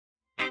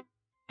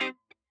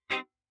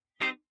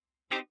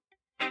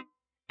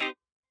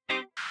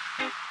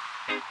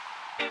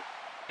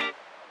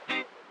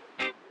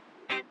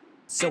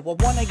So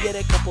I wanna get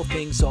a couple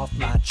things off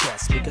my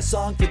chest. Make a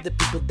song for the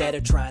people that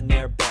are trying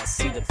their best.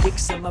 See the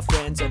pics of my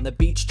friends on the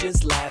beach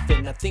just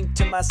laughing. I think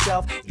to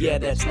myself, yeah,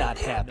 that's not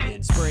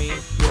happening. Spring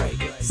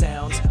break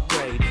sounds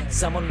great.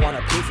 Someone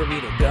wanna pay for me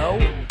to go?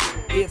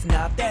 If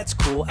not, that's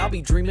cool. I'll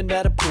be dreaming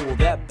about a pool,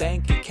 that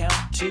bank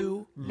account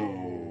too.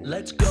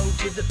 Let's go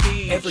to the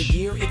beach. Every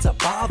year it's a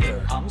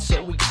bother. I'm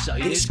so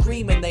excited. They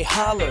scream and they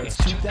holler. It's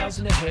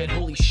 2,000 ahead,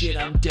 holy shit,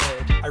 I'm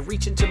dead. I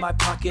reach into my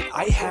pocket,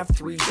 I have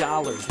 $3,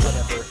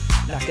 whatever.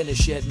 Not gonna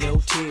shed no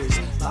tears.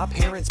 My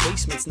parents'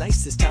 basement's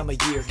nice this time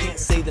of year. Can't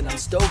say that I'm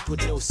stoked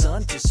with no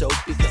sun to soak,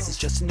 because it's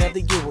just another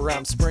year where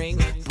I'm spring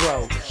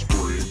broke.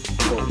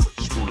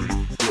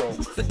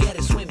 Forget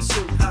a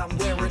swimsuit, I'm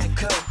wearing a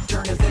coat.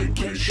 Turn a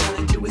vacation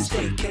into a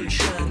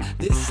staycation.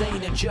 This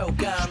ain't a joke,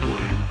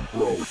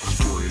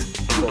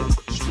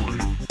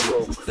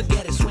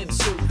 Forget a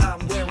swimsuit,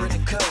 I'm wearing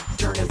a coat.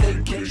 Turn a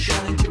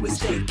vacation into a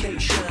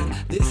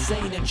staycation. This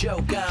ain't a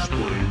joke,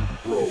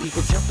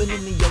 People jumping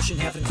in the ocean,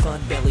 having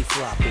fun, belly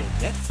flopping.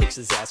 Netflix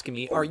is asking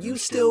me, are you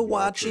still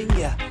watching?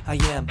 Yeah, I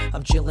am.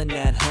 I'm chilling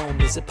at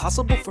home. Is it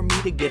possible for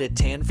me to get a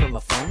tan from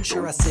a phone?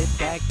 Sure, I sit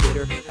back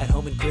bitter at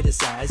home and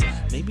criticize.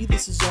 Maybe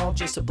this is all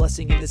just a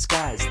blessing in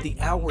disguise. The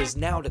hour is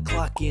now to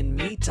clock in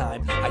me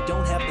time. I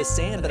don't have the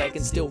sand, but I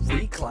can still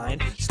recline.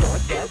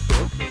 Start that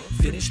book,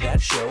 finish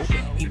that show,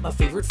 eat my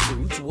favorite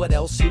foods, what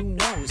else, who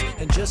knows?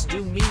 And just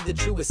do me, the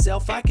truest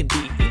self I can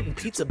be. Eating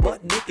pizza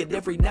butt naked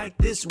every night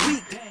this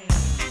week.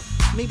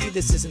 Maybe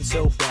this isn't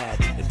so bad.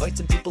 Invite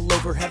some people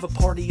over, have a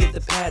party at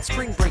the pad.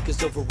 Spring break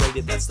is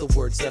overrated, that's the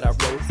words that I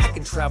wrote. I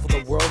can travel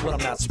the world when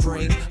I'm not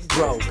spring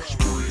broke.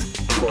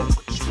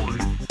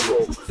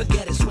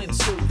 Forget a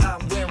swimsuit,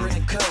 I'm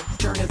wearing a coat.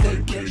 Turn a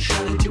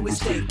vacation into a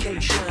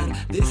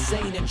staycation. This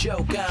ain't a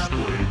joke,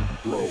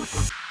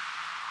 I'm